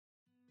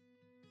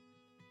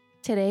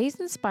Today's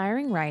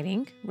inspiring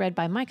writing, read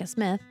by Micah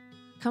Smith,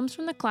 comes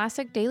from the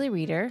classic daily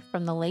reader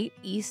from the late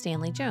E.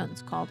 Stanley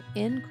Jones called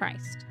In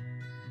Christ.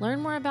 Learn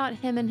more about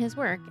him and his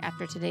work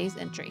after today's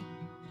entry.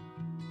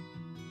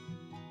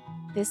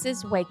 This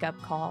is Wake Up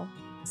Call,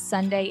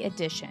 Sunday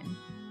edition,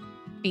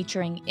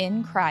 featuring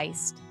In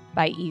Christ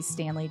by E.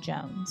 Stanley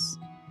Jones.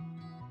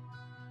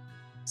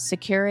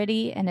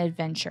 Security and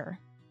adventure.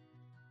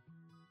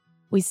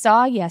 We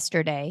saw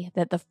yesterday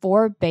that the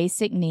four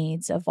basic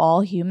needs of all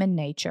human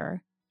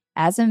nature,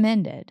 as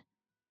amended,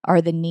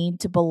 are the need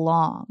to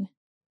belong,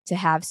 to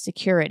have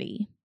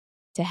security,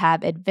 to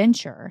have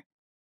adventure,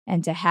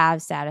 and to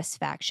have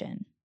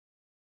satisfaction.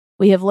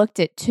 We have looked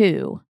at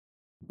two.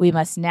 We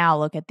must now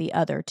look at the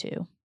other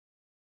two.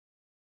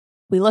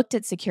 We looked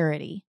at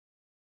security.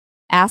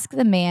 Ask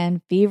the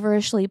man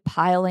feverishly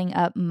piling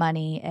up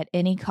money at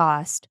any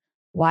cost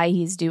why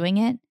he's doing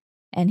it,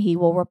 and he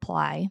will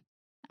reply,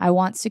 I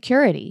want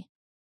security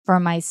for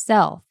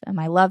myself and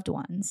my loved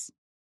ones.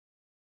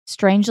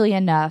 Strangely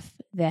enough,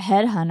 the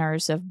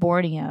headhunters of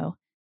Borneo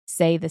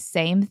say the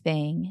same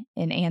thing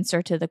in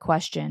answer to the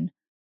question,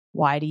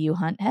 why do you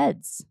hunt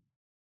heads?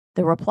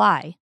 The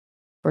reply,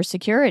 for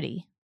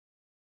security.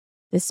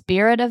 The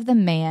spirit of the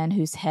man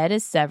whose head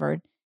is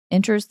severed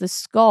enters the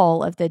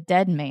skull of the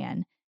dead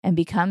man and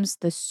becomes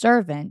the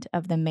servant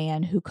of the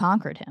man who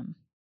conquered him.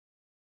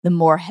 The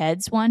more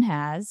heads one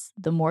has,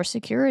 the more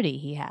security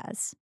he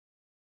has.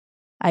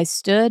 I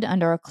stood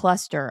under a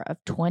cluster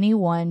of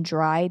 21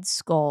 dried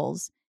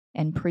skulls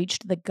and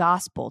preached the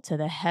gospel to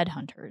the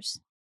headhunters.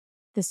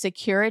 The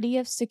security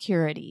of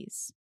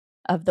securities,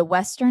 of the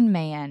Western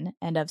man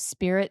and of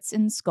spirits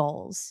in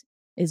skulls,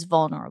 is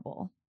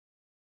vulnerable.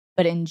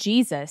 But in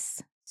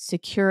Jesus,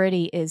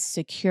 security is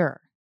secure,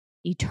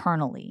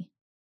 eternally.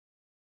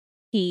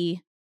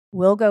 He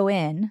will go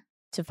in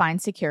to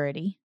find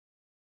security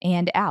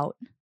and out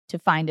to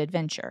find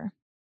adventure.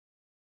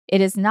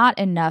 It is not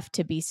enough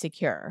to be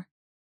secure.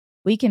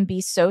 We can be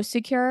so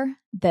secure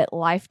that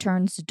life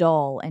turns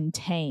dull and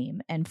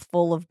tame and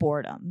full of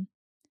boredom.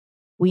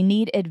 We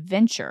need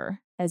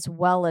adventure as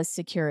well as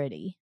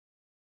security.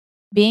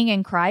 Being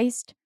in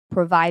Christ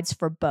provides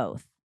for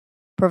both,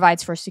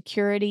 provides for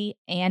security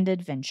and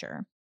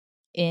adventure,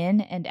 in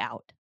and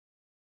out.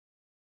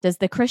 Does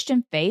the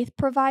Christian faith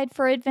provide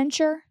for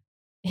adventure?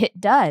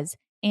 It does,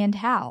 and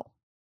how?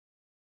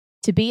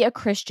 To be a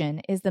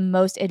Christian is the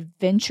most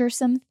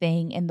adventuresome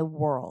thing in the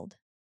world.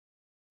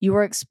 You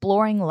are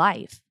exploring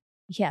life.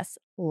 Yes,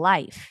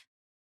 life.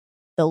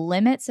 The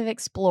limits of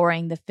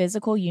exploring the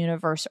physical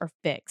universe are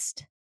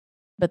fixed,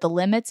 but the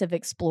limits of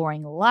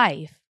exploring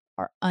life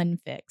are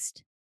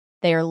unfixed.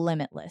 They are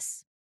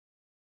limitless.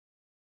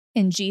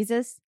 In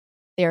Jesus,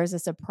 there is a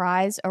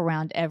surprise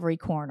around every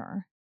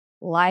corner.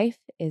 Life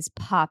is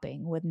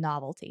popping with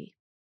novelty.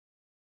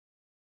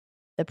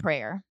 The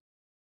prayer.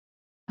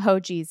 Oh,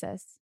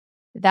 Jesus,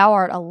 thou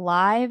art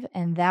alive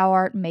and thou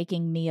art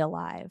making me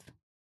alive.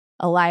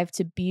 Alive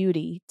to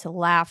beauty, to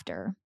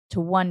laughter, to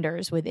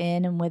wonders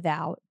within and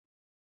without.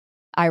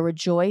 I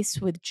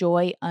rejoice with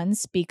joy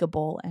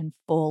unspeakable and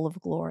full of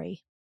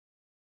glory.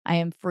 I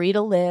am free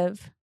to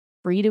live,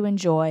 free to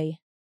enjoy,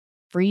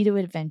 free to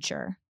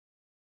adventure.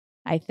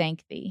 I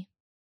thank thee.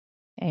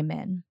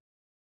 Amen.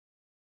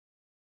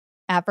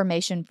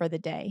 Affirmation for the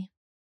day.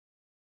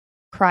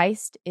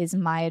 Christ is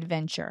my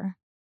adventure.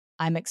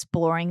 I'm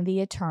exploring the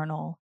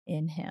eternal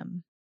in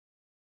him.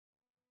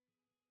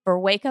 For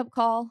Wake Up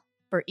Call,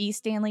 for E.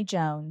 Stanley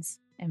Jones,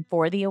 and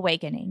for The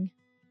Awakening,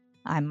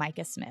 I'm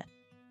Micah Smith.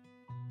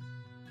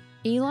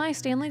 Eli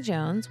Stanley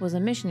Jones was a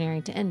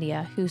missionary to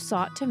India who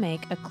sought to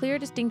make a clear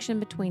distinction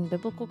between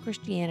biblical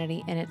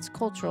Christianity and its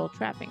cultural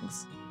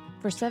trappings.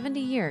 For 70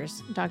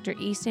 years, Dr.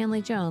 E.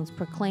 Stanley Jones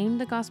proclaimed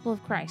the gospel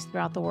of Christ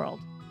throughout the world,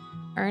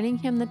 earning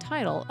him the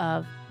title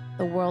of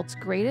the world's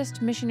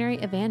greatest missionary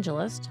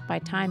evangelist by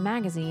Time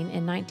magazine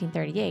in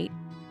 1938,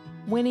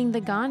 winning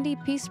the Gandhi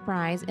Peace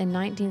Prize in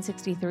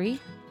 1963,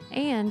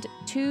 and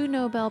 2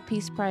 Nobel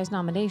Peace Prize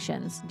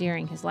nominations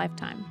during his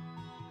lifetime.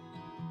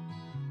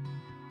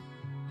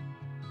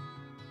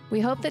 We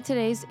hope that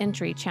today's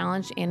entry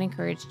challenged and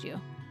encouraged you.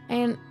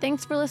 And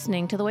thanks for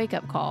listening to The Wake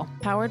Up Call,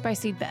 powered by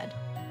Seedbed.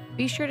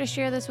 Be sure to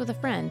share this with a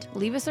friend,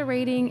 leave us a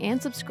rating, and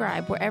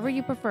subscribe wherever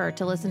you prefer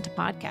to listen to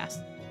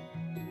podcasts.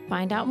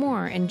 Find out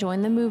more and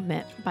join the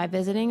movement by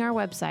visiting our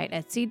website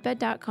at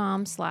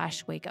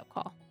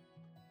seedbed.com/wakeupcall.